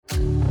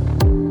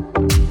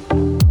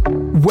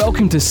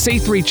Welcome to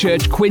C3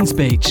 Church, Queens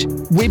Beach.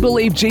 We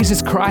believe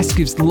Jesus Christ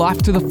gives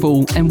life to the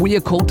full, and we are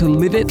called to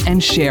live it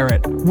and share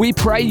it. We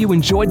pray you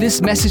enjoyed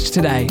this message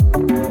today.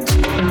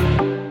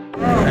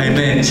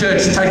 Amen.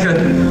 Church, take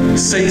a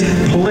seat,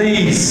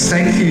 please.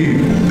 Thank you,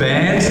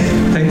 band.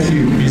 Thank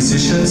you,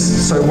 musicians.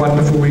 So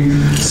wonderful. We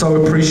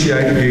so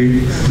appreciate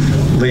you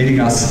leading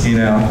us in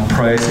our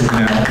praise and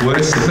in our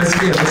worship.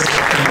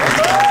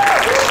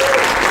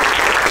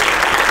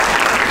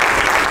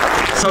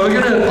 So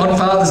we're going to, on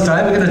Father's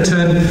Day, we're going to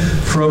turn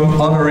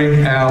from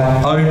honouring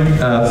our own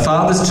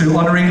fathers to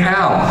honouring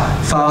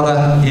our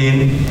Father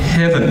in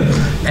heaven.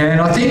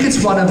 And I think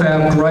it's one of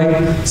our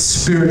great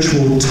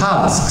spiritual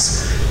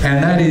tasks,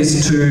 and that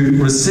is to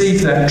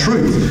receive that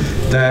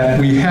truth that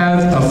we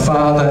have a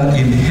Father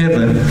in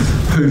heaven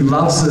who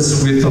loves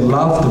us with a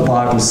love the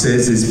Bible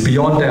says is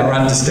beyond our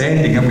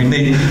understanding, and we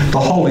need the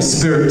Holy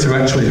Spirit to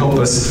actually help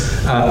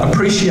us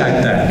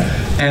appreciate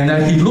that. And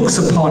that he looks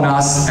upon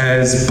us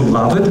as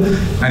beloved,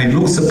 and he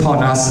looks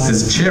upon us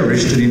as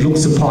cherished, and he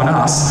looks upon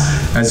us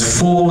as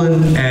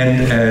fallen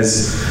and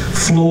as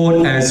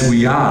flawed as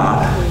we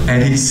are,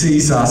 and he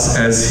sees us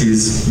as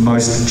his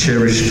most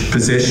cherished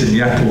possession,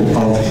 the apple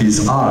of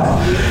his eye.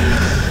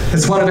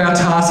 It's one of our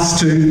tasks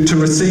to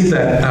receive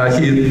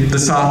that here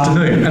this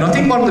afternoon. And I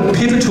think one of the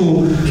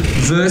pivotal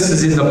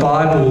verses in the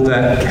Bible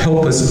that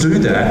help us do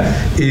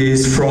that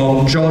is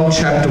from John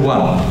chapter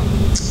 1,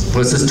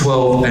 verses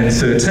 12 and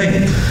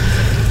 13.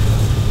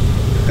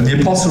 And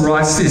the apostle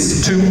writes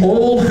this: "To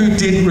all who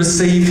did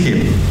receive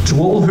him, to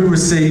all who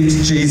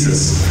received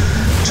Jesus,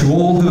 to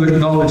all who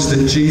acknowledge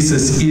that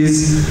Jesus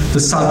is the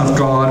Son of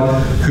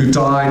God, who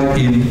died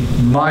in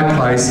my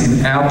place,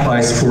 in our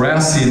place, for our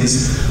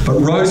sins, but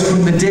rose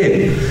from the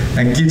dead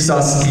and gives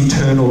us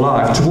eternal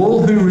life. To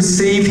all who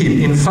receive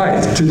him in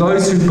faith, to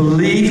those who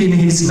believe in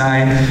his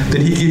name,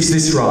 then he gives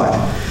this right.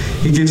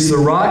 He gives the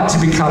right to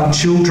become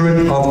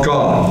children of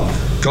God,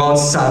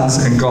 God's sons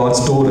and God's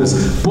daughters,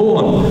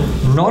 born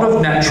not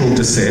of natural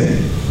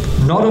descent,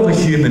 not of a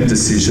human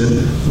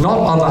decision, not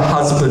of a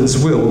husband's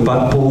will,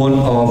 but born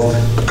of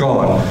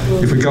God."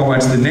 If we go on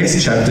to the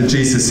next chapter,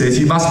 Jesus says,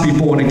 "You must be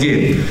born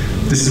again."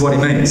 This is what he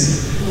means.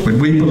 When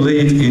we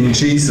believe in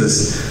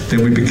Jesus,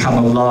 then we become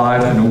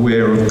alive and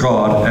aware of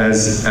God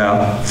as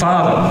our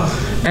Father.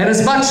 And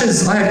as much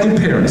as I had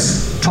good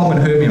parents, Tom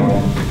and Hermione,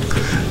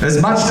 as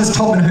much as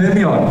Tom and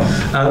Hermione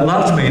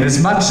loved me, and as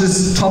much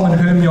as Tom and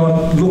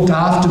Hermione looked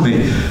after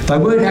me, they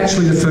weren't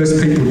actually the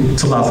first people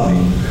to love me.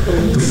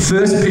 The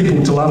first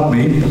people to love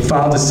me,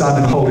 Father,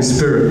 Son, and Holy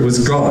Spirit, was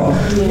God.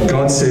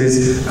 God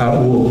says,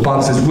 or the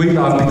Bible says, we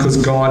love because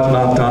God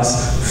loved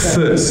us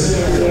first.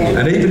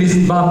 And even if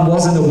Mum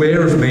wasn't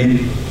aware of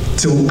me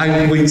till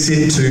 8 weeks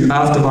into,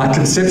 after my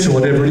conception,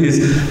 whatever it is,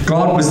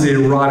 God was there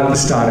right at the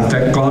start. In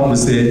fact, God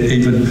was there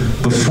even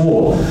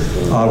before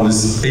I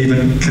was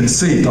even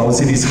conceived. I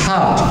was in his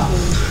heart.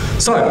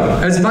 So,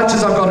 as much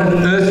as I've got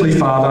an earthly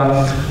father,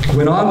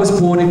 when I was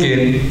born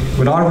again,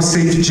 when I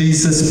received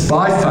Jesus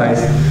by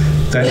faith,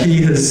 that he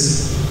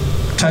has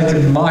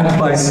taken my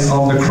place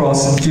on the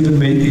cross and given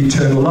me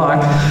eternal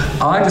life,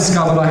 I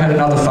discovered I had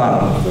another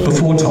father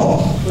before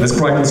Tom, as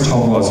great as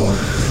Tom was.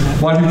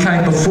 One who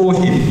came before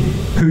him,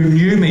 who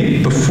knew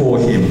me before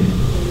him.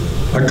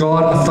 A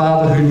God, a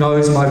Father who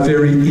knows my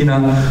very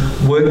inner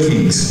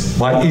workings,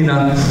 my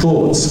inner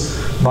thoughts,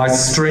 my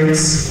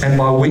strengths and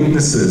my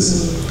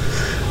weaknesses.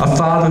 A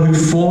Father who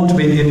formed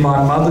me in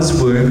my mother's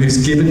womb,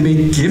 who's given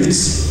me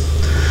gifts,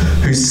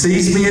 who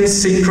sees me in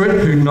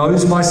secret, who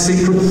knows my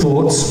secret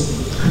thoughts,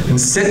 and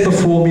set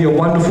before me a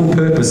wonderful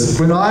purpose.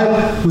 When I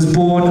was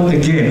born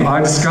again,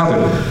 I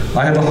discovered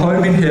I have a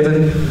home in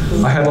heaven.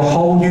 I have a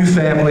whole new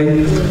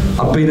family.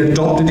 I've been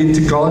adopted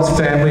into God's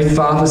family,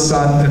 Father,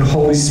 Son, and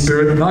Holy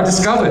Spirit. And I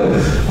discovered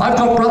I've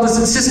got brothers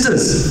and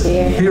sisters.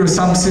 Here are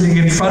some sitting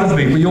in front of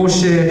me. We all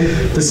share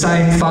the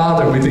same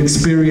Father. We've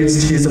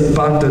experienced his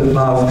abundant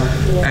love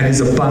and his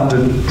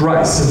abundant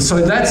grace. And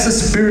so that's a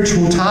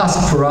spiritual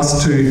task for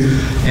us to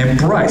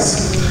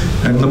embrace.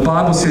 And the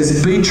Bible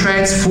says, be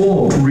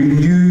transformed,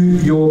 renew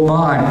your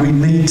mind. We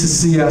need to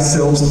see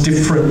ourselves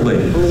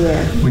differently.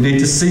 We need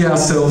to see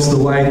ourselves the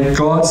way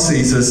God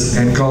sees us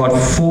and God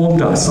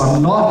formed us.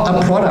 I'm not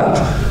a product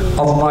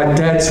of my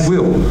dad's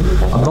will.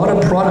 I'm not a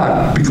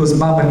product because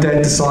Mum and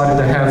Dad decided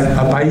to have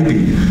a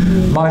baby.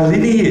 My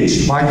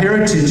lineage, my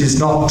heritage is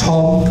not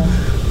Tom,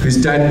 whose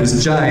dad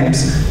was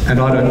James, and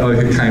I don't know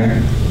who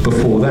came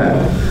before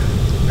that.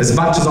 As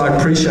much as I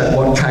appreciate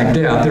what came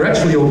down, they're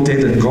actually all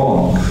dead and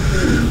gone.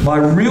 My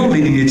real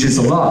lineage is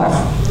alive.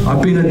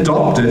 I've been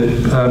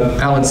adopted,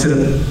 Alan said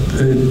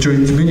it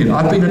during communion,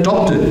 I've been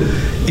adopted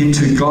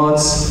into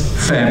God's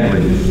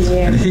family.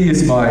 And he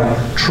is my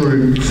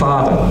true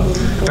Father.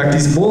 In fact,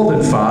 he's more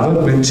than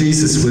Father. When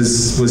Jesus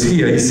was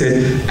here, he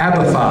said,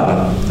 Abba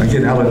Father.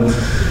 Again, Alan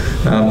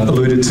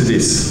alluded to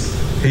this.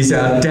 He's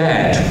our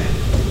dad.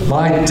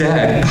 My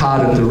dad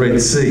parted the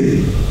Red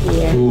Sea.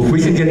 Well, if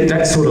we can get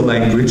that sort of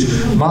language,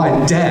 my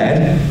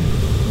dad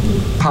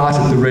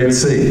parted the Red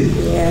Sea.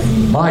 Yeah.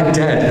 My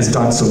dad has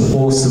done some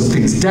awesome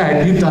things.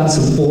 Dad, you've done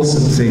some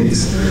awesome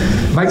things.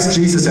 Makes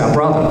Jesus our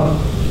brother.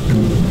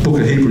 The book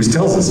of Hebrews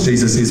tells us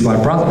Jesus is my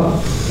brother.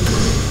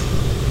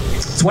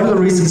 It's one of the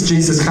reasons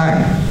Jesus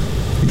came.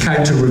 He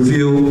came to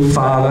reveal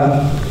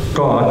Father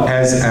God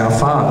as our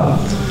Father.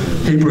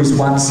 Hebrews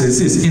 1 says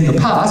this, in the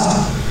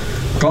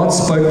past, God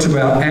spoke to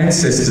our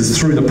ancestors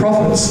through the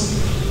prophets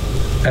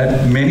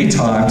at many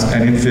times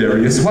and in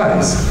various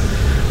ways.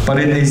 But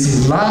in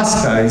these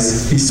last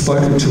days, he's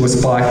spoken to us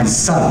by his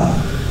Son,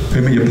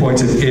 whom he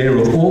appointed heir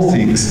of all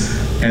things,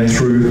 and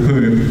through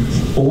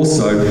whom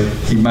also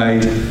he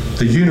made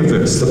the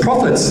universe. The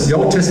prophets, the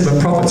Old Testament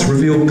prophets,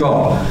 revealed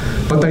God,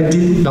 but they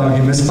didn't know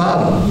him as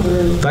Father.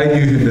 They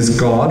knew him as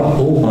God,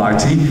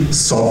 Almighty,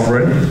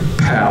 Sovereign,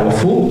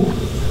 Powerful,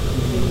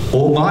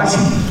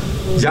 Almighty,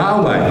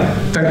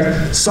 Yahweh. In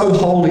fact, so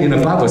holy and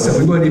above us that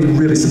we weren't even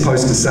really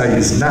supposed to say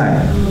his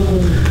name.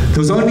 There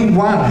was only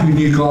one who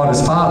knew God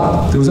as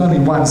Father. There was only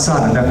one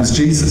Son, and that was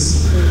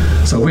Jesus.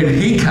 So when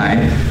he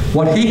came,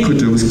 what he could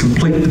do was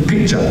complete the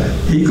picture.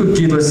 He could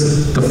give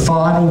us the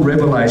final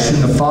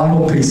revelation, the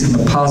final piece in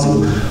the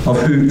puzzle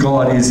of who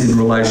God is in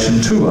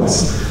relation to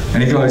us.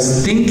 And he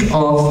goes, think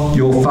of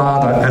your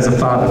Father as a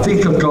Father.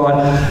 Think of God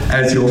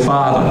as your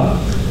Father.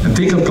 And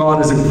think of God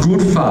as a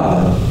good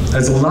Father,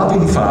 as a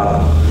loving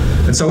Father.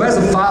 And so as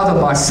a father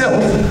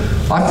myself,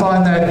 I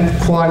find that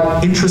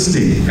quite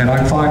interesting, and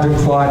I find it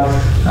quite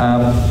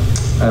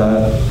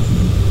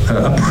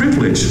a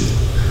privilege,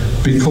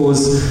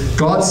 because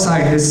God's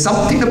saying there's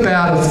something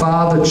about a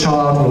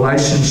father-child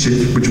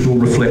relationship which will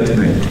reflect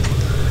me.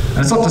 And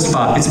it's not just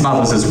fathers, it's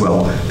mothers as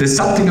well. There's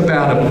something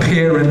about a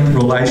parent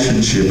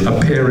relationship, a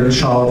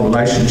parent-child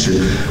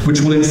relationship, which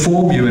will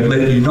inform you and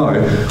let you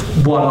know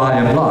what I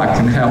am like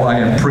and how I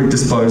am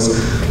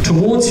predisposed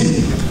towards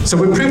you. So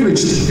we're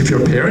privileged, if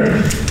you're a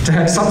parent, to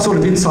have some sort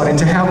of insight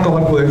into how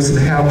God works and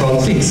how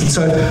God thinks. And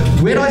so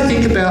when I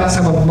think about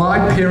some of my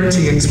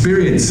parenting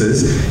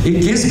experiences,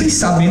 it gives me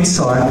some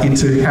insight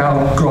into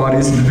how God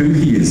is and who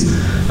he is.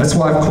 That's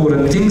why I've called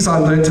it Things I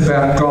Learnt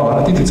About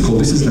God. I think it's called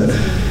this, isn't it?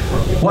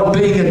 What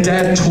being a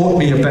dad taught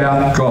me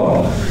about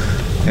God.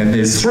 And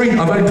there's three,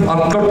 I've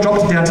got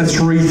dropped it down to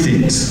three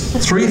things.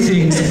 Three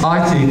things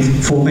I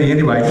think, for me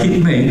anyway,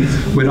 hit me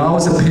when I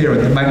was a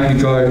parent that made me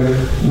go,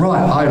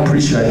 right, I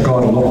appreciate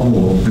God a lot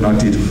more than I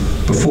did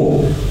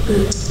before.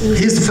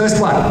 Here's the first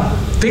one.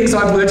 Things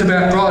I've learnt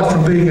about God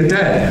from being a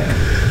dad,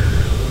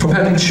 from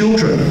having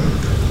children.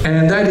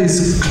 And that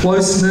is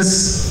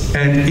closeness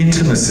and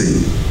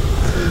intimacy.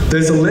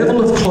 There's a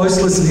level of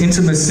closeness and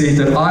intimacy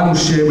that I will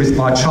share with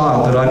my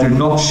child that I do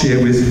not share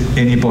with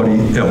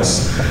anybody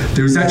else.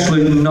 There is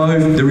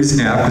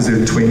now because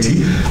they're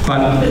 20,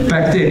 but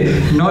back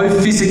then, no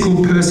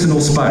physical personal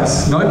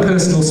space. No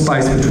personal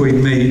space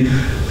between me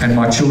and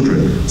my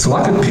children. So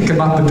I could pick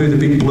them up and do the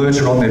big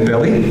blurter on their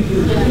belly.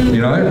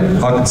 You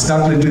know, I could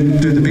snugly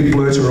do the big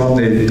blurter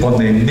on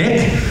their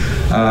neck.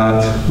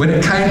 When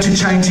it came to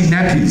changing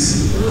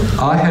nappies,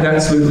 I had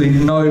absolutely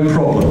no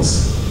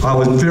problems. I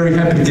was very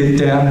happy to get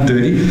down and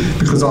dirty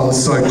because I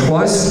was so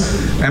close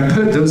and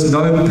there was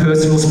no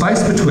personal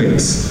space between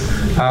us.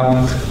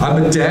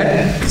 I'm a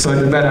dad, so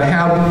no matter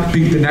how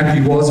big the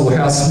nappy was or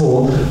how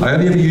small, I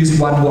only ever used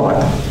one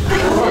wipe.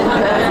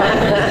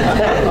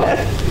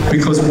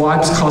 Because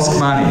wipes cost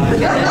money.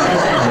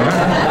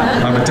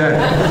 Right? I'm a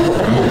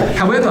dad.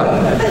 However,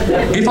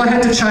 if I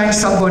had to change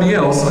somebody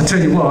else, I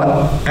tell you what,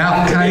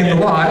 out came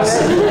the wipes.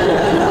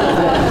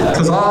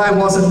 Because I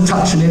wasn't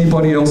touching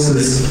anybody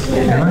else's,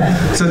 you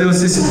know. So there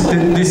was this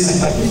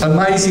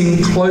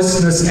amazing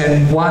closeness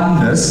and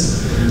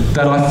oneness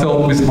that I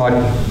felt with my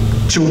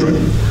children.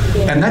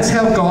 And that's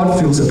how God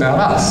feels about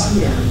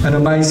us. An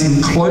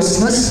amazing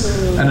closeness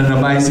and an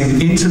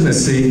amazing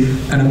intimacy,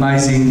 an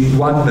amazing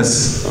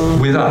oneness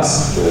with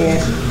us.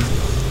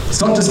 It's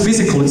not just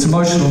physical, it's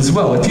emotional as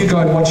well. If you go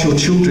and watch your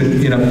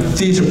children in a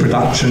theatre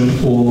production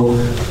or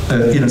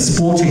in a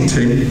sporting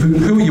team,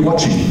 who are you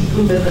watching?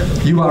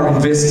 You are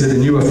invested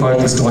and you are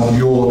focused on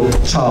your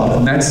child.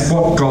 And that's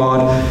what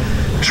God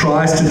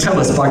tries to tell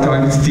us by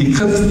going,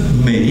 think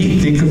of me,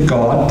 think of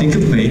God, think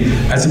of me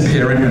as a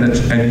parent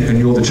and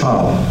you're the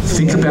child.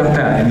 Think about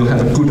that and you'll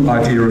have a good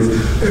idea of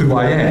who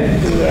I am.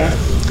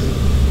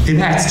 In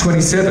Acts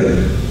 27,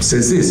 it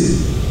says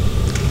this,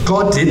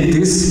 God did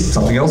this,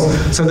 something else,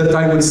 so that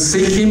they would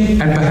seek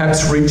him and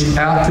perhaps reach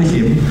out to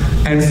him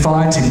and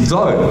find him.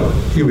 Though,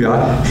 here we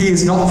are, he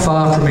is not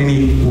far from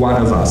any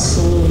one of us.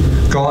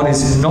 God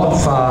is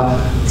not far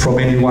from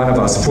any one of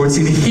us. For it's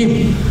in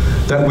him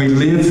that we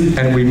live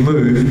and we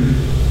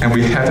move and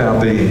we have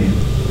our being.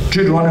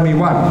 Deuteronomy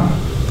 1.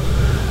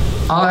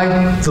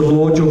 I, the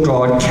Lord your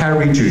God,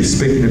 carried you,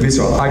 speaking of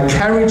Israel. I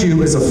carried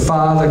you as a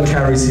father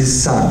carries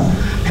his son.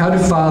 How do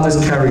fathers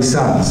carry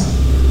sons?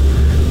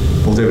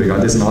 Well, there we go.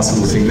 There's a nice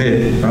little thing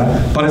there,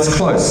 right? But it's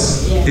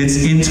close. It's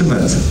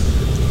intimate.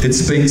 It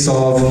speaks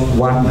of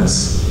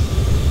oneness.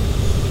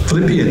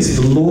 Philippians,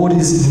 the Lord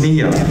is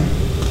near.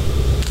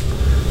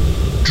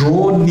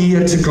 Draw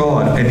near to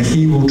God and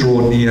he will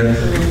draw near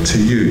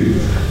to you.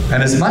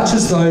 And as much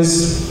as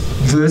those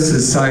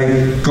verses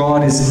say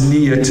God is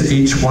near to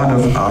each one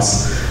of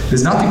us,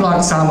 there's nothing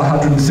like Psalm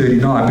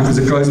 139 because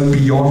it goes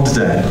beyond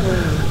that.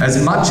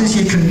 As much as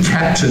you can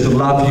capture the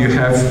love you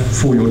have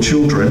for your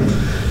children,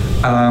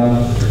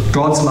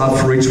 God's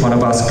love for each one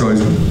of us goes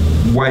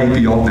way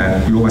beyond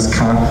that. We almost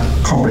can't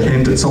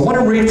comprehend it. So I want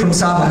to read from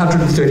Psalm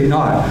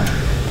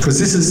 139 because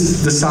this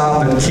is the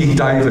psalm that King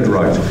David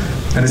wrote.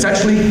 And it's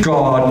actually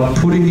God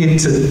putting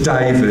into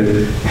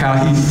David how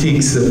he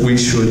thinks that we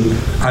should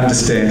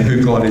understand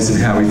who God is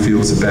and how he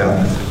feels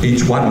about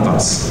each one of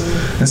us.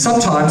 And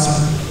sometimes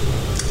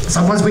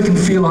we can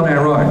feel on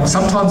our own.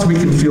 Sometimes we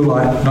can feel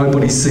like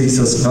nobody sees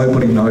us,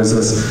 nobody knows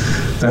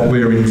us, that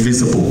we're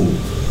invisible.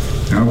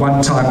 You know,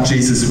 one time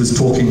Jesus was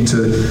talking to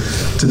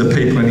the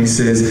people and he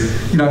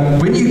says, you know,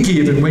 when you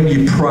give and when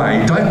you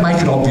pray, don't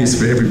make it obvious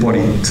for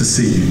everybody to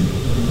see you.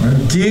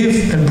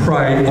 Give and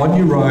pray on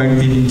your own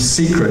in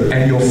secret,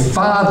 and your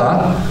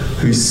Father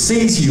who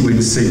sees you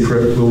in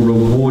secret will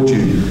reward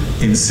you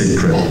in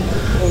secret.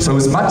 So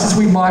as much as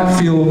we might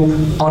feel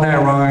on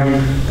our own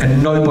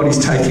and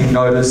nobody's taking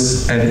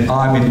notice and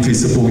I'm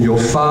invisible, your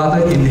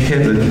Father in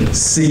heaven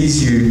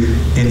sees you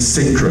in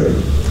secret.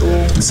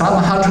 And Psalm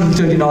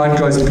 139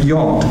 goes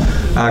beyond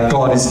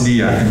God is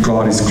near and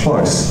God is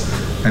close.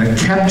 And it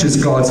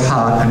captures God's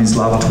heart and his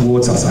love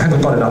towards us. I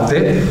haven't got it up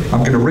there.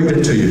 I'm going to read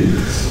it to you.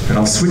 And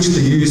I've switched the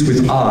yous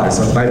with I's.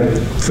 I've made it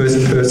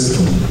first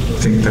person. I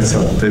think that's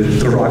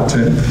the right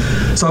term.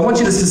 So I want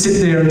you just to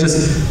sit there and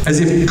just, as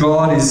if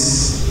God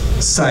is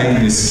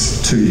saying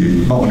this to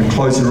you. You might want to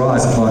close your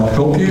eyes. It might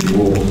help you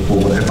or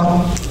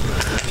whatever.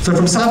 So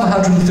from Psalm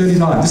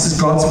 139, this is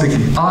God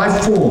speaking. I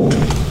formed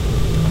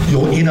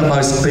your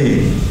innermost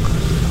being.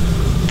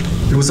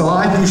 It was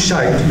I who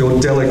shaped your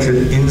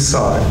delicate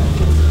inside.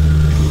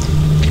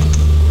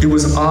 It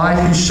was I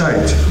who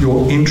shaped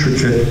your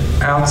intricate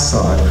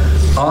outside.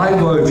 I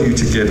wove you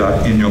together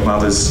in your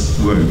mother's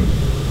womb.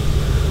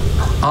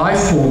 I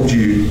formed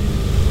you.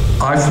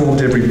 I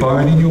formed every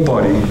bone in your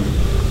body,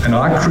 and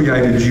I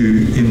created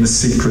you in the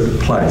secret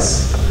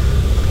place.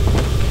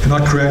 And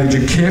I created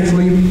you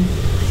carefully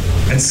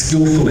and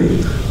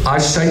skillfully. I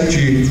shaped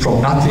you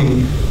from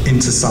nothing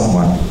into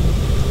someone.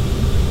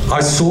 I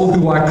saw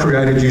who I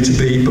created you to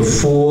be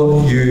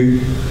before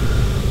you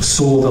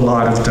saw the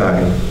light of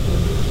day.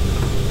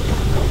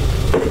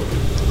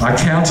 I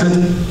counted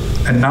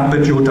and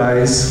numbered your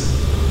days.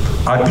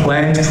 I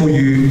planned for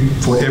you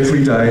for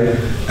every day,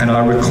 and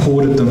I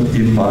recorded them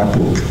in my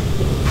book.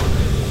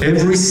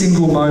 Every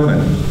single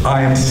moment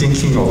I am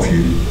thinking of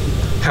you.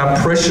 How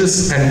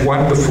precious and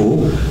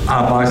wonderful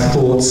are my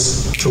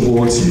thoughts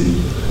towards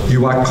you.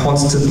 You are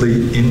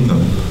constantly in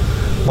them.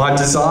 My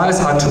desires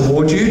are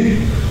toward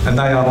you, and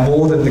they are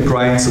more than the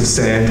grains of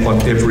sand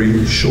on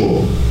every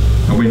shore.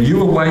 And when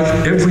you awake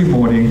every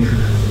morning,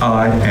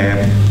 I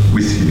am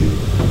with you.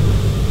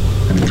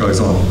 And it goes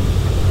on.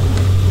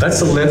 That's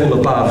the level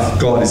above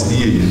God is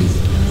near you.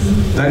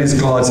 That is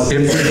God's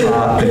every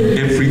heart and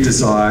every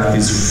desire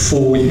is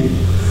for you.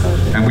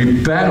 And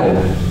we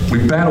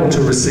battle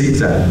to receive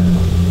that.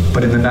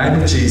 But in the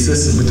name of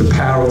Jesus and with the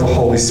power of the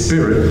Holy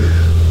Spirit,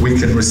 we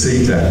can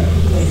receive that.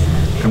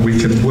 And we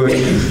can work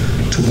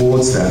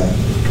towards that.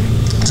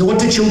 So what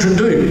do children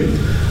do?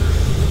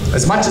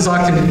 As much as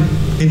I can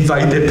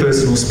invade their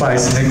personal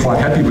space and they're quite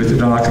happy with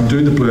it, and I can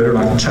do the blur and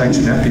I can change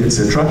the nappy,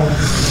 etc.,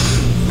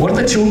 what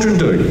do the children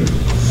do?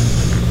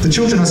 The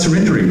children are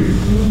surrendering.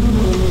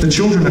 The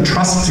children are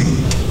trusting.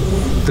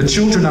 The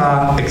children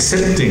are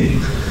accepting.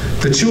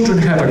 The children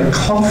have a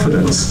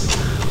confidence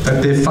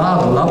that their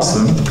Father loves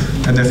them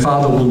and their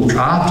Father will look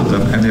after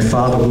them and their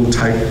Father will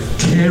take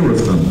care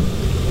of them.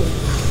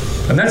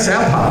 And that's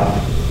our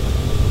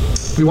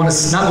part. We want to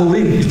snuggle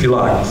in, if you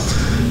like.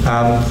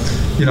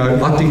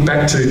 I think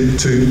back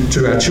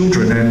to our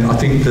children, and I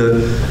think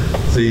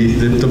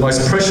the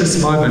most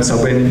precious moments are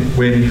when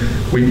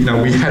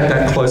we had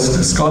that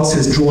closeness. God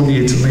says, "Draw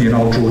near to me, and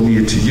I'll draw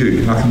near to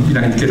you." And you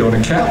get on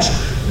a couch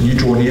and you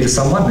draw near to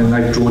someone, and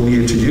they draw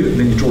near to you, and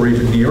then you draw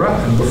even nearer,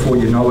 and before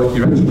you know it,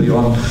 you're actually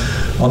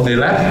on their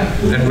lap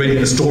and reading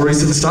the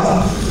stories and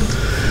stuff.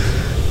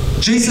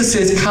 Jesus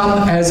says,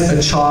 "Come as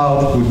a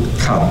child would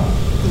come."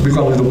 We've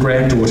got a little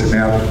granddaughter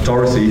now,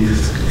 Dorothy,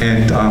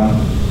 and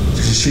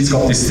she's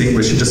got this thing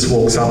where she just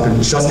walks up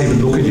and she doesn't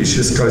even look at you. She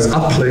just goes,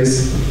 "Up,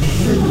 please.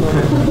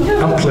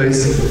 Up,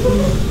 please."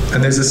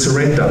 And there's a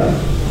surrender.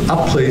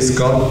 Up, please,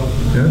 God.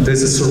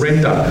 There's a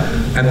surrender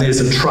and there's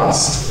a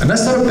trust. And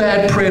that's not a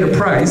bad prayer to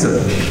pray, is it?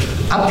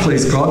 Up,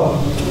 please, God.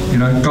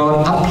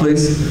 God, up,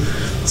 please.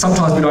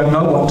 Sometimes we don't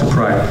know what to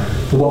pray,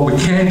 but what we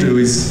can do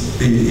is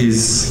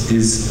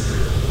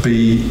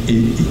be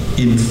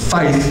in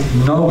faith,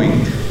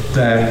 knowing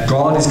that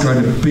God is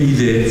going to be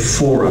there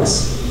for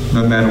us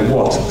no matter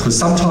what. Because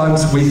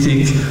sometimes we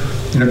think,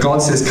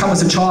 God says, "Come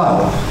as a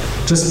child,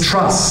 just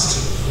trust.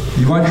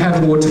 You won't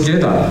have it all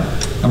together."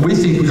 And we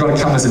think we've got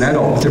to come as an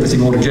adult with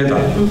everything all together.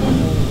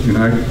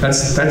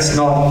 That's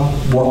not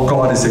what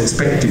God is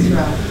expecting.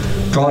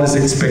 God is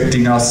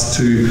expecting us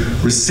to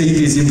receive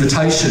his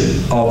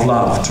invitation of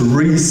love, to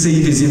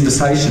receive his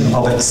invitation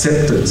of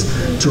acceptance,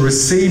 to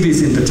receive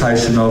his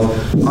invitation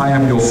of, I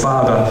am your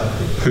Father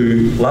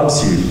who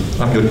loves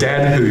you. I'm your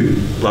Dad who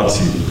loves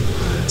you.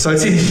 So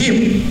it's in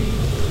him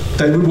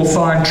that we will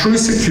find true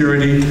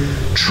security,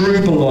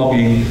 true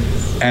belonging,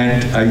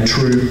 and a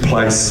true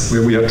place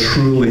where we are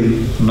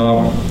truly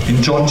known.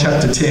 In John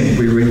chapter 10,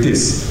 we read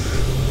this.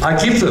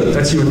 I give them,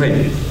 that's you and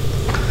me,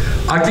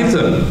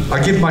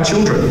 I give my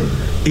children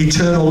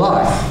eternal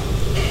life,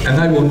 and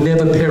they will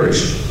never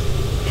perish,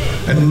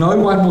 and no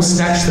one will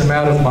snatch them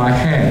out of my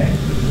hand.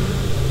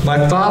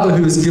 My Father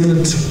who has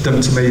given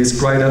them to me is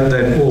greater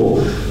than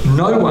all.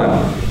 No one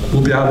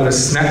will be able to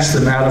snatch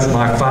them out of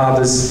my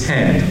Father's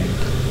hand,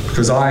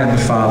 because I and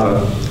the Father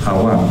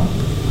are one.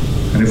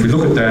 And if we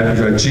look at that,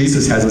 we go,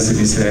 Jesus has us in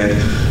his hand,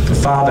 the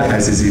Father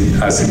has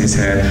us in his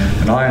hand,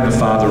 and I and the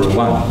Father are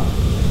one.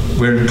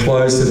 We're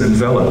enclosed and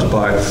enveloped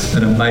by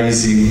an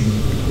amazing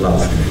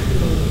love.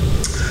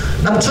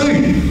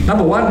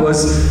 Number one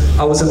was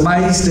I was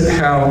amazed at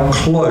how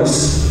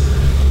close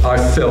I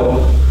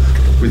felt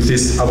with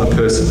this other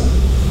person.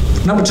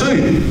 Number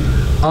two,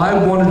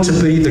 I wanted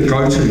to be the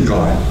go-to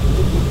guy.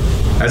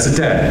 As a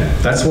dad,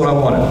 that's what I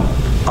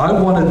wanted. I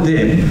wanted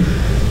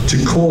them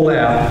to call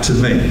out to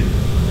me.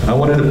 I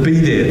wanted to be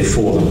there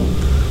for them.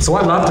 So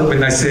I loved it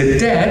when they said,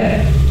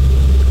 Dad,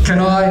 can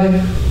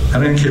I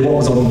didn't care what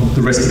was on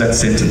the rest of that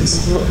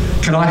sentence.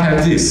 Can I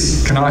have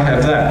this? Can I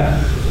have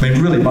that? I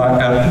mean, really,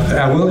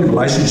 our early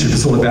relationship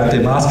is all about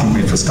them asking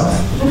me for stuff,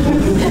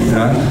 you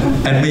know,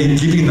 and me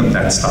giving them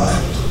that stuff,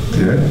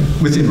 you know,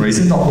 within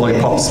reason, not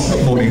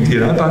lollipops morning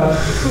dinner, but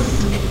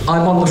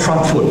I'm on the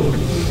front foot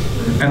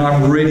and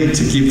I'm ready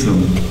to give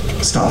them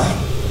stuff.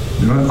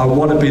 You know, I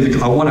want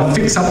to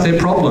fix up their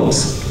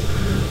problems.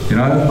 You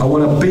know, I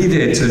want to be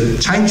there to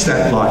change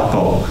that light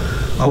bulb.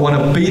 I want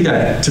to be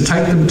there to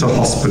take them to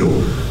hospital.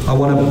 I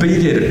want to be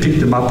there to pick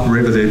them up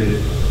wherever they're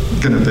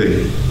going to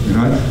be. You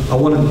know, I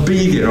want to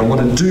be there. I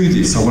want to do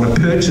this. I want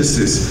to purchase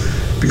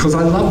this because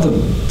I love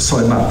them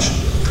so much.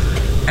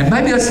 And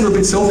maybe that's a little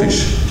bit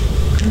selfish.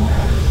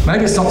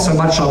 Maybe it's not so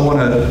much I want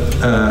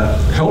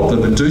to help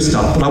them and do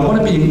stuff, but I want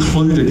to be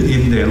included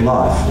in their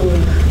life.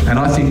 And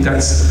I think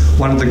that's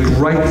one of the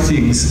great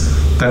things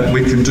that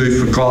we can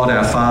do for God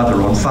our Father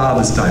on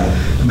Father's Day,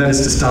 and that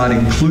is to start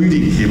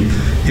including him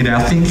in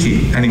our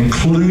thinking and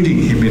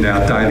including him in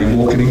our daily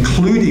walk and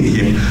including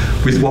him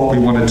with what we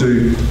want to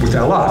do with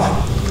our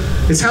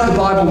life. It's how the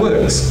Bible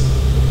works.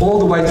 All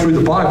the way through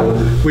the Bible,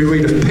 we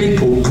read of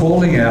people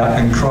calling out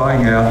and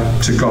crying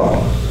out to God,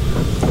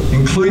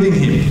 including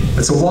him.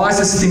 It's the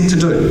wisest thing to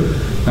do.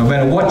 No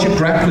matter what you're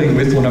grappling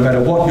with or no matter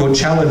what your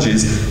challenge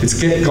is, it's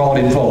get God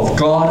involved.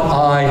 God,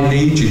 I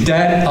need you.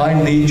 Dad,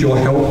 I need your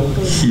help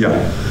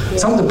here.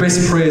 Some of the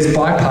best prayers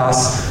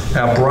bypass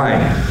our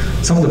brain.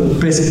 Some of the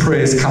best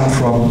prayers come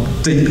from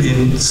deep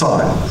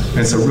inside. And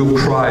it's a real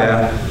cry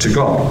out to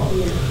God.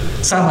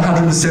 Psalm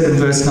 107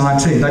 verse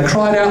 19. They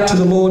cried out to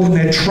the Lord in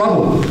their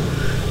trouble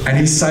and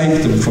he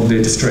saved them from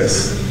their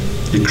distress.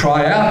 You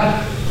cry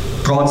out,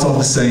 God's on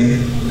the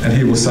scene and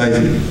he will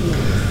save you.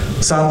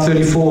 Psalm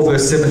 34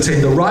 verse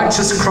 17, the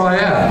righteous cry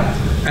out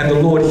and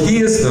the Lord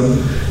hears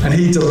them and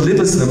he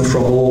delivers them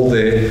from all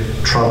their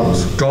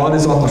troubles. God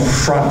is on the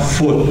front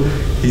foot.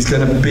 He's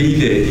going to be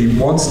there. He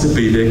wants to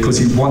be there because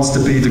he wants to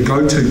be the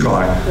go-to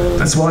guy.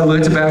 That's what I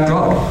learned about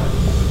God.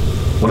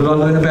 What did I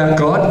learn about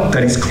God?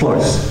 That he's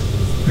close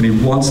and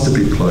he wants to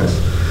be close.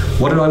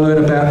 What did I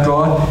learn about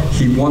God?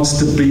 He wants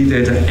to be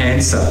there to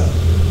answer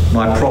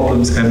my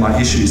problems and my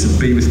issues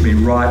and be with me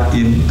right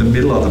in the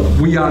middle of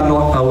them. We are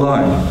not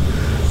alone.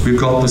 We've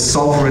got the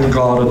sovereign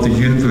God of the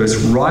universe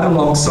right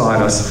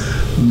alongside us,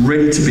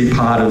 ready to be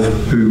part of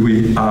who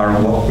we are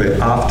and what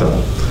we're after.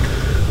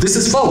 This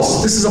is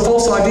false. This is a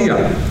false idea.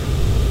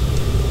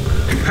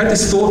 I had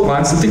this thought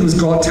once, I think it was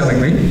God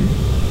telling me,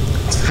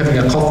 I was having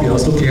a coffee, I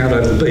was looking out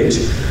over the beach,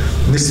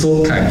 and this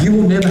thought came, you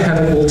will never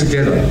have it all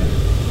together,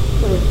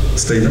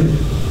 Stephen.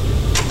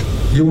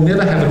 You will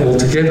never have it all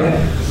together.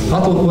 I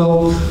thought,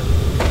 well,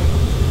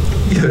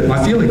 you hurt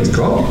my feelings,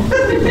 God.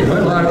 You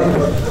know,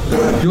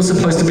 like, you're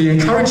supposed to be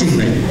encouraging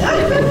me.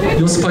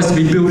 You're supposed to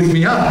be building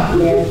me up.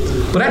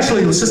 But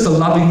actually, it was just a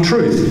loving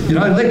truth. You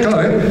know, let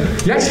go.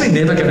 You're actually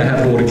never going to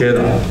have it all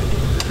together.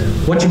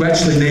 What you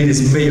actually need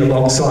is me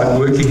alongside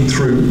working it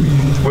through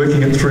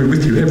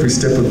with you every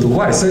step of the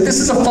way. So this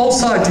is a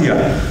false idea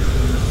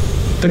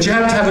that you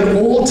have to have it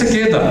all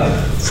together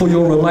for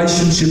your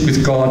relationship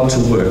with God to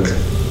work.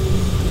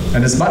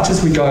 And as much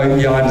as we go,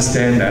 yeah, I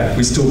understand that,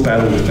 we still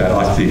battle with that,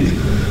 I think.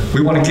 We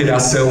want to get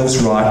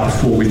ourselves right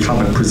before we come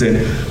and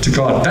present to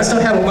God. That's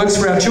not how it works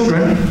for our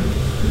children.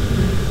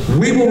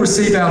 We will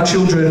receive our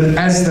children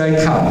as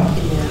they come.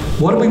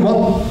 What do we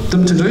want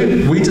them to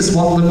do? We just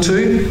want them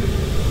to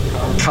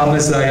come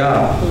as they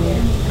are,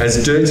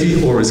 as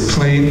dirty or as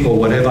clean or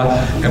whatever.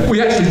 And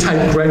we actually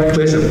take great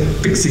pleasure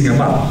fixing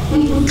them up,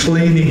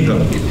 cleaning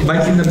them,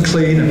 making them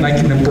clean and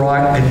making them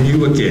bright and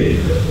new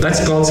again.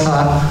 That's God's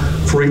heart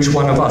for each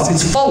one of us.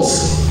 It's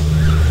false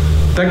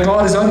That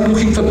God is only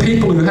looking for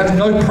people who have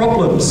no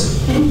problems.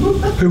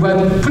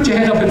 Put your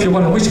hand up if you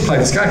want to. We should play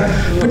this game.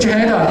 Put your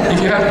hand up if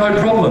you have no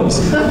problems.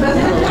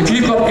 If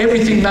you've got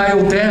everything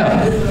nailed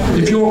down.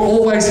 If you're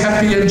always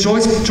happy and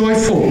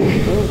joyful.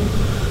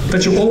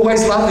 That you're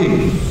always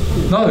loving.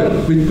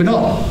 No, we're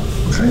not.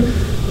 Okay?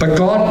 But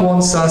God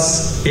wants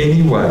us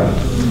anyway.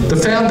 The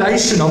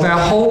foundation of our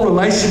whole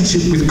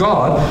relationship with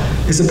God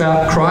is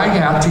about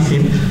crying out to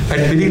Him,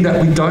 admitting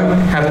that we don't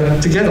have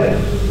it together.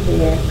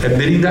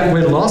 Admitting that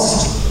we're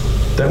lost,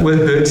 that we're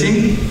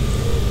hurting,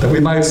 that we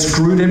may have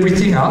screwed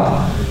everything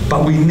up,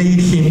 but we need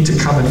Him to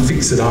come and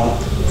fix it up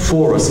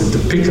for us and to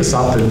pick us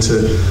up and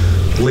to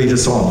lead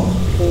us on.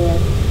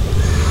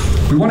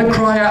 We want to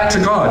cry out to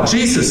God.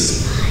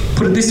 Jesus,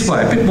 put it this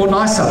way, a bit more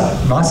nicer.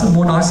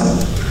 More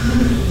nicer.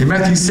 In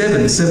Matthew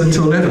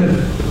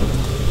 7:7-11.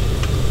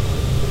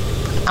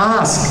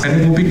 Ask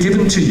and it will be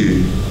given to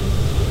you.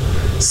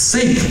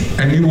 Seek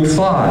and you will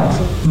find.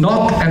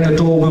 Knock and the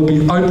door will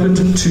be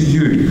opened to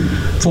you.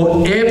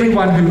 For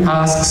everyone who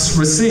asks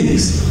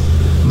receives.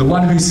 The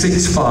one who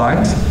seeks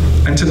finds.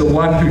 And to the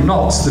one who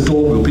knocks the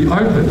door will be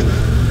opened.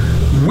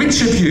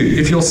 Which of you,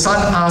 if your son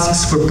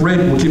asks for bread,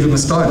 will give him a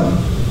stone?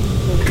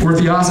 Or if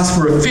he asks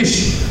for a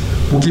fish,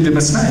 will give him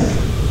a snake?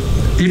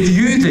 If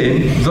you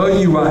then, though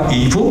you are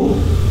evil,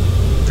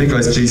 there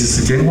goes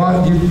Jesus again.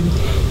 Why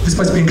you're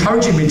supposed to be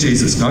encouraging me,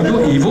 Jesus? No,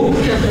 you're evil.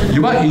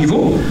 You are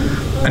evil.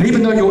 And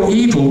even though you're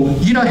evil,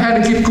 you know how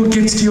to give good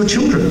gifts to your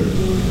children.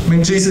 I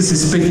mean, Jesus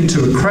is speaking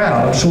to a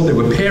crowd. I'm sure there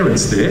were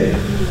parents there.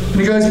 And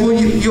he goes, well,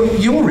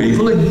 you're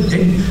evil. And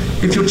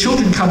if your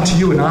children come to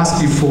you and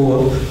ask you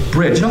for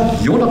bread,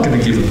 you're not going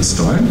to give them a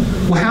stone.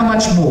 Well, how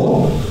much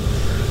more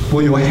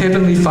will your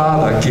heavenly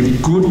Father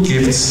give good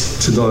gifts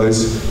to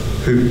those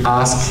who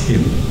ask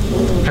Him?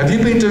 Have you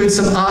been doing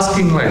some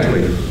asking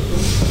lately?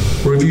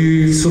 Or have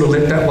you sort of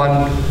let that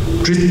one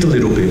drift a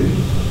little bit?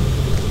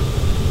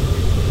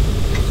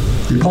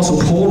 The Apostle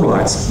Paul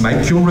writes,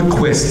 make your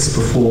requests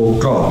before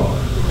God.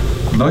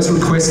 And those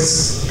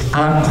requests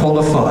aren't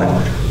qualified.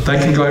 They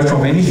can go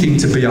from anything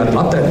to be, I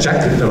love that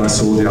jacket that I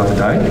saw the other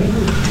day,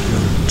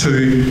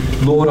 to,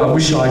 Lord, I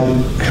wish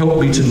help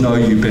me to know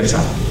you better.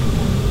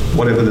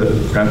 Whatever the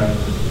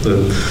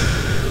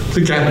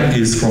gamut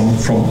is from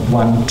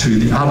one to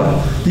the other.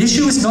 The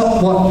issue is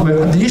not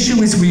the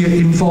issue is we are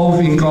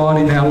involving God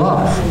in our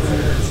life.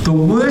 The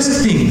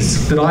worst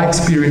things that I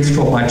experience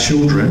from my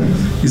children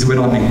is when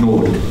I'm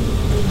ignored.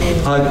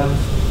 I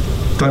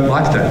don't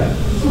like that.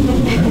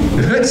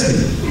 It hurts me.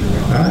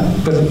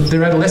 Right? But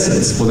they're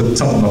adolescents. Well,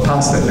 some of them are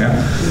past that now.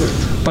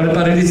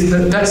 But it is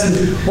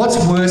what's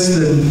worse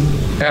than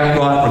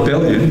outright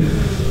rebellion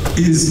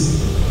is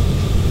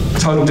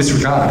total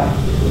disregard.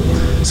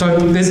 So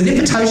there's an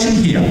invitation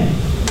here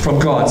from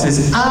God. It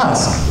says,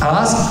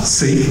 ask,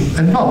 seek,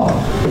 and knock.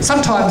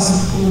 Sometimes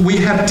we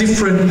have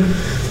different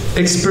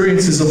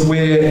experiences of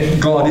where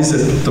God is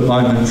at the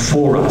moment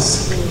for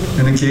us.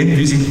 And again,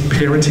 using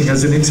parenting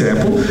as an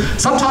example,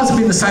 sometimes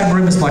I'm in the same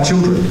room as my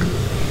children.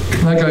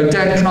 And they go,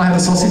 Dad, can I have a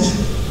sausage?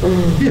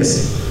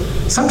 Yes.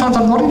 Sometimes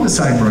I'm not in the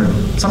same room.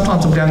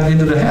 Sometimes I'm down at the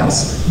end of the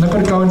house and they've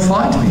got to go and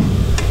find me.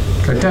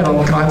 Go, Dad,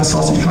 can I have a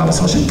sausage? Can I have a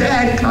sausage?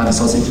 Dad, can I have a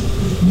sausage?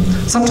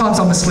 Sometimes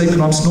I'm asleep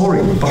and I'm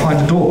snoring behind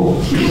the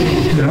door.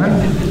 You know,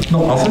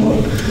 not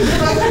often.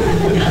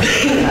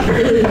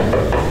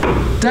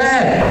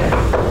 Dad.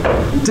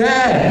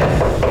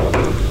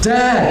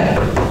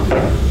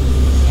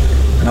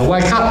 And I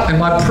wake up and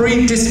my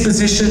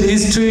predisposition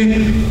is to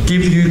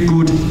give you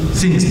good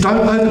things.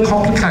 Don't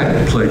overcomplicate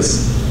it,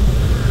 please.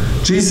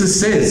 Jesus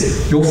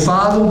says, your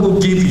Father will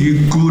give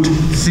you good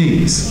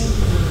things.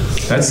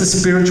 That's the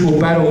spiritual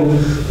battle,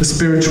 the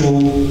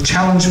spiritual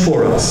challenge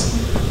for us.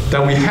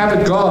 That we have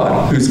a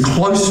God who's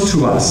close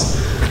to us.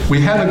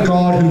 We have a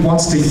God who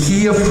wants to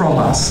hear from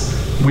us.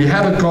 We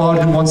have a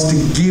God who wants to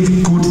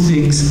give good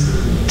things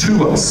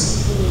to us.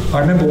 I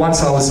remember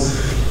once I was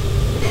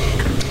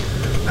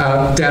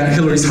down at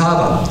Hillary's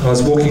Harbour. I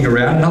was walking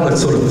around, another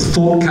sort of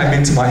thought came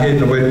into my head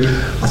and I went,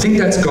 I think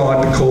that's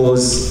God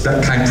because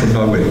that came from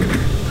nowhere.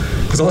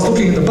 Because I was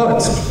looking at the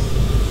boats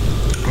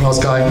and I was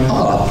going,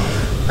 oh,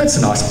 that's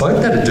a nice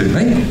boat, that'd do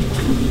me.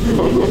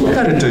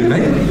 That'd do me.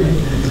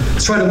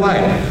 Straight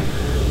away,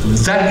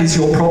 that is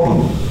your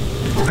problem.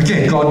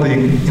 Again, God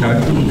being,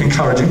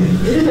 encouraging.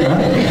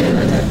 Right?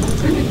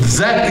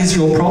 That is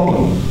your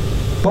problem.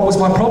 What was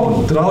my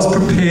problem? That I was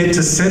prepared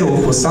to settle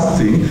for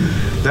something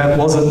that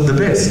wasn't the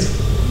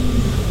best.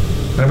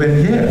 And I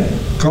went, yeah,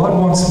 God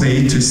wants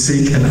me to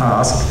seek and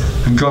ask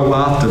and go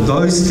after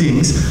those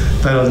things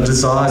that are the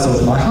desires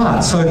of my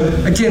heart. So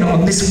again,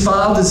 on this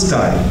Father's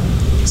Day,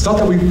 it's not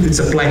that it's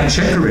a blank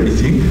check or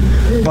anything,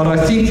 but I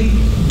think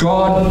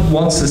God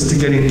wants us to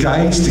get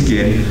engaged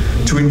again,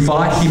 to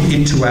invite Him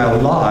into our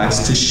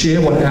lives, to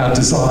share what our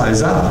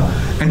desires are,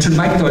 and to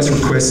make those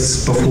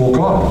requests before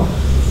God,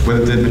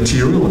 whether they're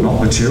material or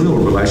not material, or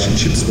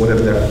relationships,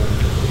 whatever that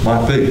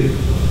might be.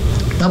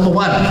 Number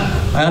one,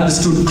 I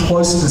understood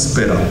closeness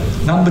better.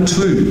 Number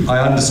two,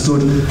 I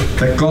understood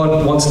that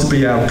God wants to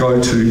be our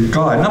go-to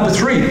guide. Number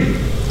three,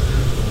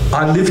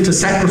 I live to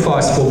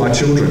sacrifice for my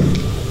children.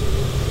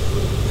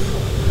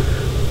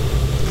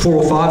 4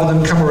 or 5 of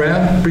them come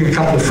around, bring a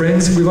couple of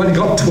friends. We've only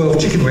got 12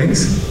 chicken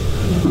wings.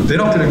 They're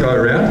not going to go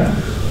around,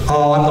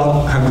 oh, I'm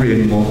not hungry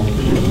anymore.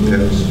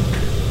 Yeah.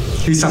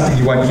 Here's something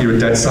you won't hear a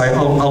dad say,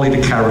 I'll eat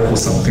a carrot or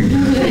something.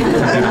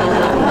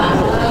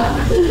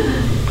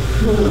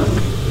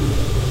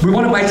 We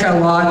want to make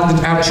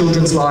our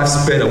children's lives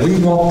better. We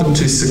want them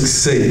to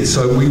succeed,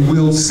 so we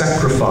will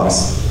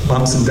sacrifice.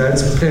 Mums and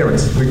dads,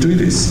 parents, we do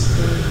this.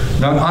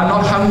 No, I'm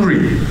not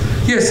hungry.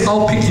 Yes,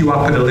 I'll pick you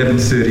up at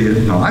 11:30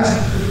 at night,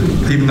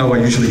 even though I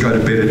usually go to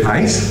bed at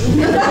 8.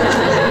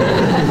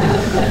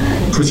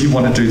 Because you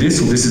want to do this,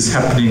 or this is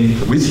happening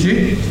with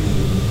you.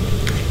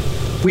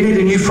 We need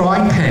a new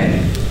frying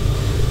pan.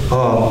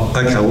 Oh,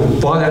 okay, well,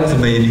 buy that for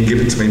me and you give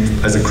it to me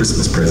as a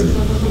Christmas present.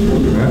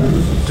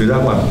 Right? Do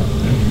that one.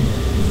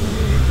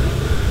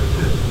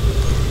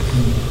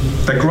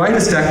 The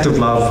greatest act of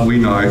love we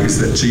know is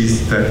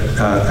that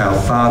our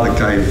Father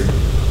gave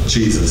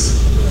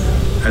Jesus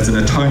as an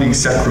atoning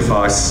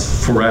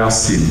sacrifice for our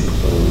sin.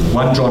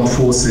 1 John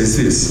 4 says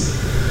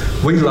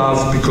this, we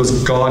love because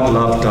God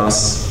loved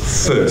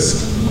us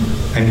first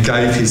and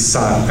gave his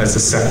Son as a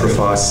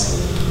sacrifice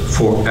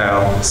for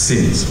our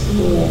sins.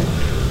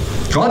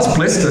 God's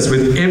blessed us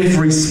with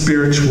every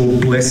spiritual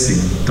blessing,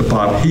 the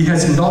Bible. He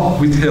has not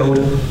withheld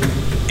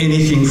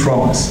anything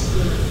from us.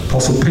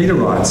 Apostle Peter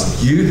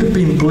writes, you have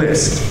been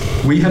blessed,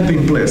 we have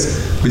been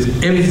blessed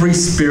with every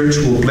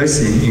spiritual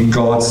blessing in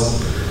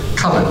God's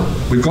cupboard.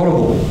 We've got them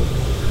all.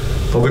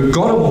 But we've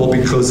got them all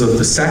because of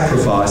the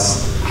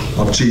sacrifice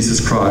of Jesus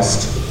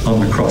Christ on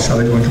the cross. Shall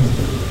I do one?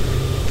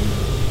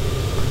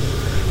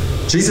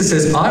 Jesus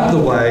says, I'm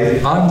the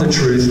way, I'm the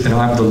truth, and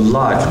I'm the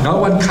life. No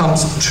one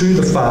comes to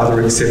the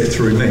Father except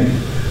through me.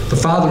 The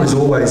Father is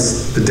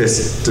always the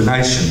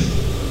destination.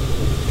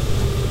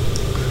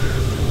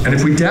 And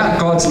if we doubt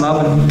God's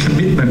love and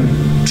commitment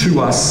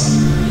to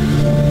us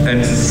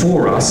and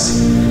for us,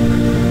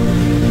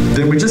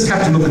 then we just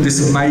have to look at this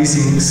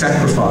amazing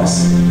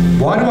sacrifice.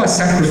 Why do I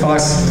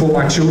sacrifice for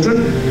my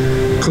children?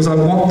 Because I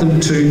want them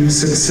to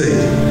succeed.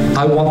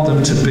 I want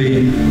them to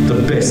be the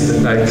best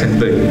that they can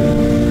be.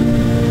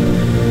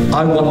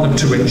 I want them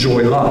to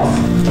enjoy life.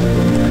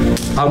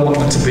 I want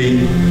them to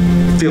be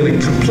feeling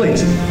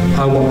complete.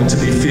 I want them to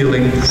be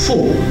feeling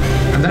full.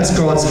 And that's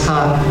God's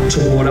heart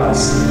toward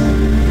us.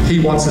 He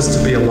wants us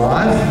to be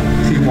alive.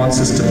 He wants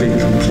us to be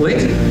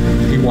complete.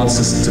 He wants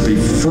us to be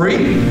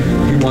free.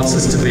 He wants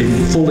us to be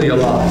fully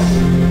alive.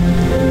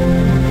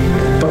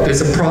 But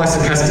there's a price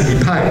that has to be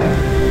paid.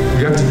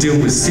 We have to deal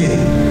with sin.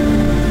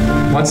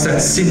 Once that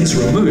sin's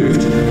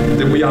removed,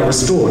 then we are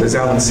restored, as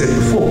Alan said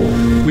before.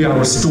 We are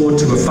restored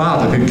to a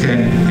Father who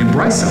can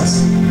embrace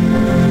us.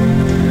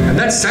 And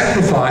that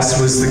sacrifice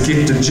was the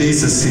gift of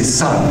Jesus, his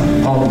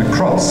Son, on the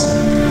cross.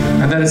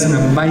 And that is an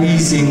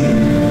amazing,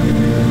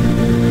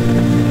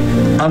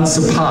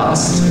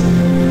 unsurpassed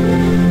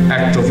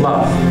act of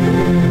love.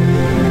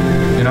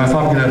 You know, if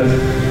I'm going to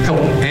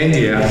help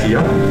Andy out here,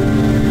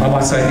 I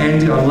might say,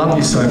 Andy, I love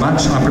you so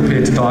much, I'm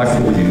prepared to die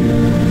for you.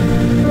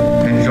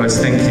 And he goes,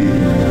 thank you.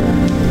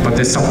 But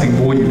there's something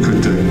more you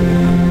could do.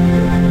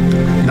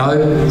 You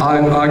know,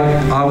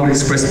 I would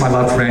express my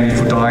love for Andy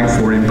for dying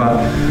for him,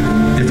 but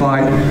if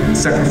I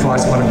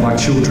sacrifice one of my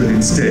children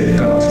instead,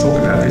 don't like to talk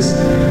about this,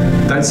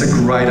 that's a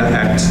greater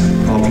act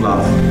of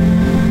love.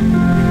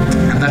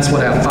 And that's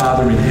what our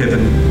Father in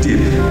heaven did.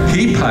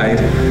 He paid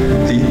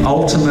the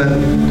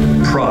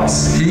ultimate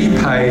price. He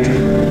paid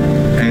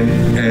and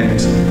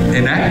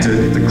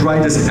enacted the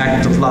greatest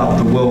act of love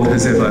the world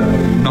has ever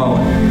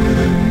known.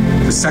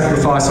 The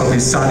sacrifice of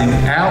his Son in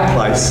our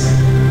place,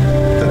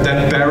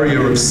 that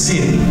barrier of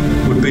sin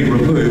would be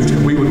removed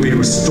and we would be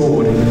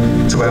restored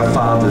to our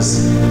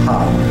Father's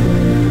heart.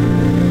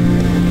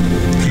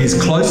 He is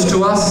close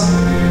to us.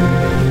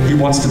 He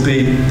wants to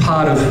be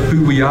part of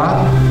who we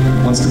are,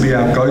 wants to be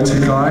our go-to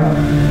guy,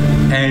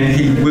 and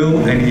he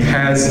will and he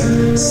has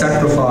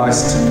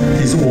sacrificed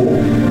his all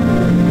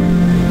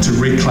to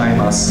reclaim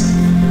us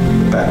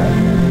back.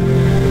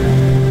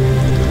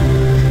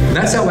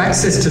 That's our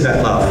access to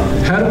that love.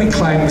 How do we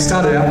claim? We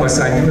started out by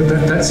saying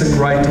that's a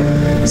great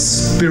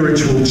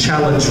spiritual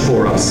challenge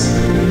for us.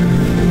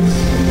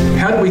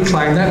 How do we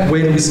claim that?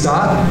 Where do we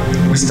start?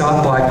 We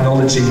start by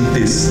acknowledging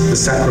this, the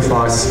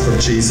sacrifice of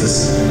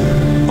Jesus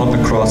on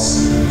the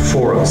cross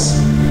for us.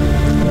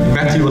 In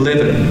Matthew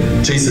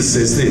 11, Jesus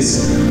says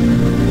this,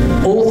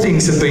 all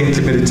things have been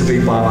committed to me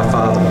by my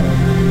Father.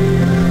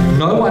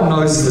 No one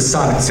knows the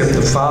Son except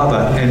the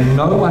Father, and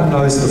no one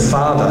knows the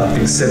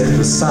Father except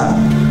the Son,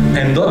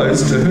 and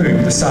those to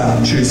whom the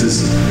Son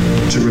chooses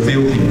to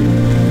reveal him.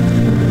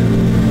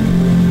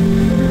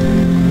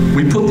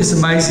 We put this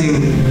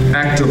amazing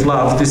act of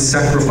love, this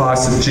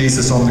sacrifice of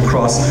Jesus on the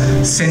cross,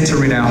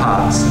 center in our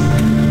hearts.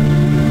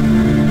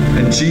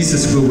 And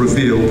Jesus will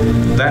reveal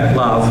that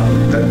love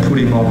that put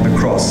him on the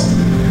cross.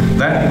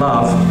 that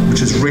love which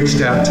has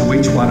reached out to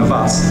each one of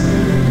us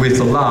with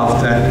the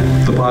love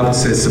that the Bible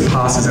says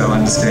surpasses our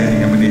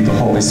understanding, and we need the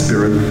Holy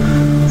Spirit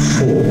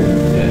for.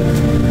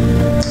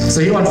 So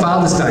here on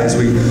Father's Day, as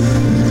we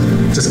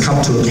just come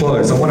to a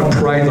close, I want to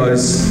pray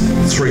those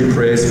three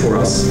prayers for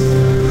us.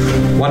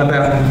 One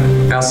about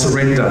our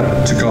surrender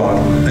to God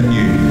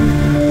anew.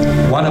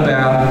 One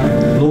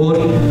about, Lord,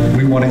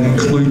 we want to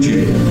include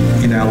you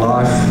in our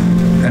life.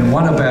 And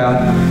one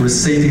about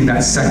receiving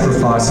that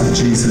sacrifice of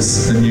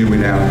Jesus anew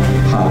in our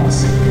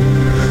hearts.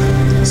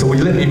 So will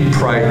you let me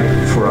pray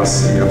for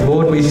us here.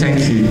 Lord, we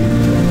thank you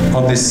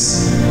on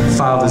this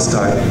Father's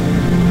Day.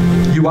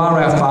 You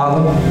are our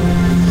Father.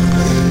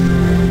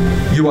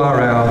 You are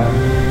our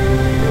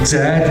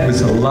Dad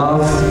with a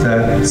love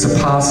that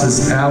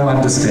surpasses our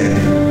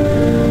understanding.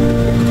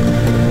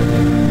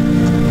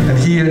 And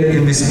here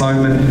in this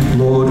moment,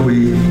 Lord,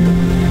 we,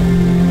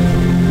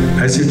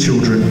 as your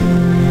children,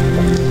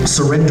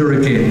 surrender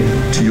again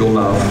to your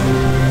love.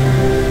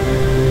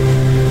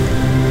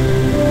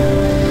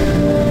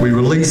 We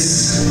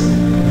release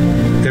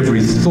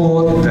every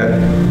thought that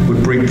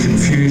would bring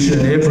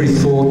confusion, every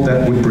thought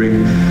that would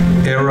bring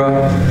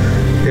error,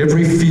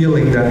 every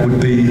feeling that would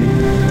be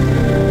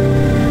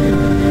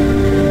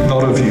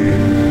not of you.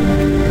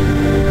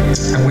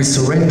 And we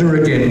surrender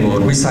again,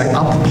 Lord. We say,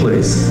 up,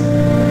 please.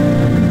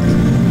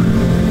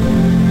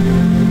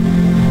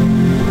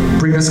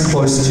 Bring us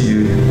close to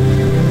you.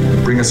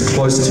 Bring us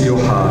close to your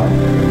heart,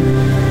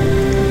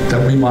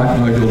 that we might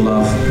know your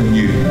love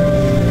anew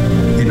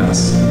in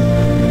us.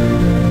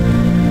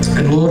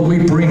 And Lord, we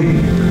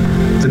bring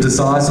the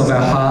desires of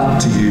our heart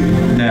to you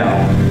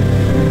now.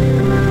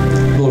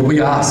 Lord,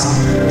 we ask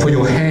for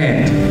your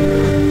hand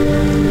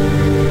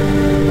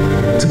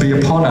to be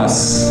upon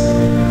us,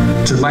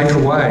 to make a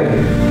way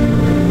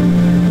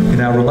in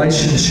our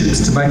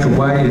relationships, to make a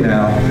way in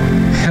our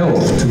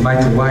health, to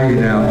make a way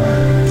in our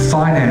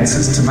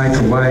finances, to make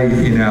a way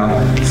in our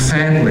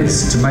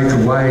families, to make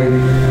a way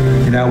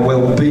in our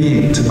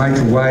well-being, to make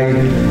a way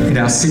in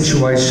our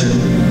situation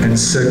and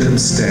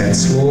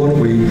circumstance. Lord,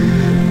 we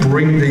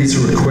bring these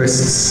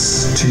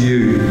requests to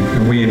you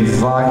and we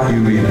invite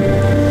you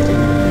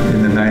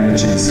in the name of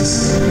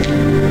Jesus.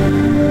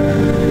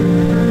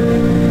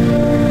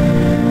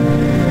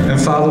 And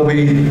Father,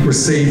 we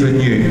receive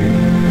anew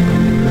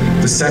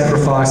the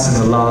sacrifice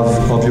and the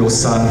love of your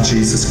Son,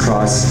 Jesus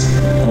Christ,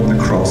 on the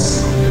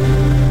cross.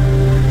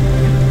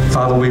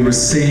 Father, we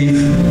receive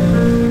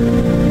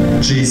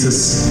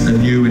Jesus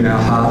anew in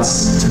our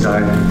hearts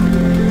today.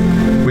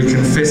 We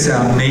confess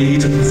our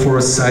need for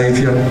a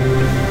Saviour.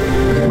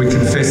 We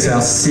confess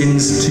our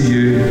sins to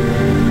you.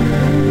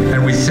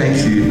 And we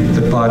thank you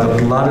that by the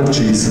blood of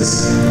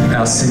Jesus,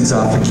 our sins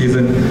are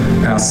forgiven,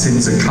 our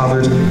sins are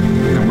covered,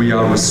 and we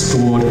are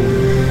restored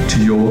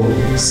to your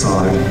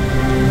side.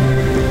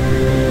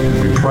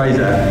 And we pray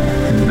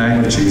that in the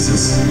name of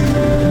Jesus.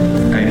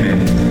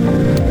 Amen.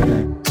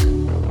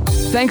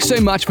 Thanks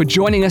so much for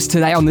joining us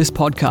today on this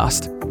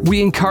podcast.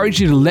 We encourage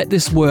you to let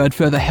this word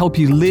further help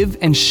you live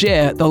and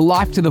share the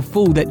life to the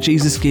full that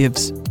Jesus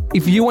gives.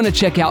 If you want to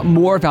check out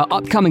more of our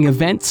upcoming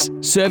events,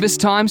 service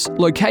times,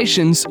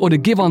 locations, or to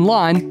give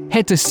online,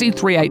 head to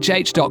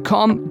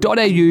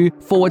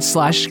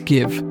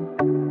c3hh.com.au/give.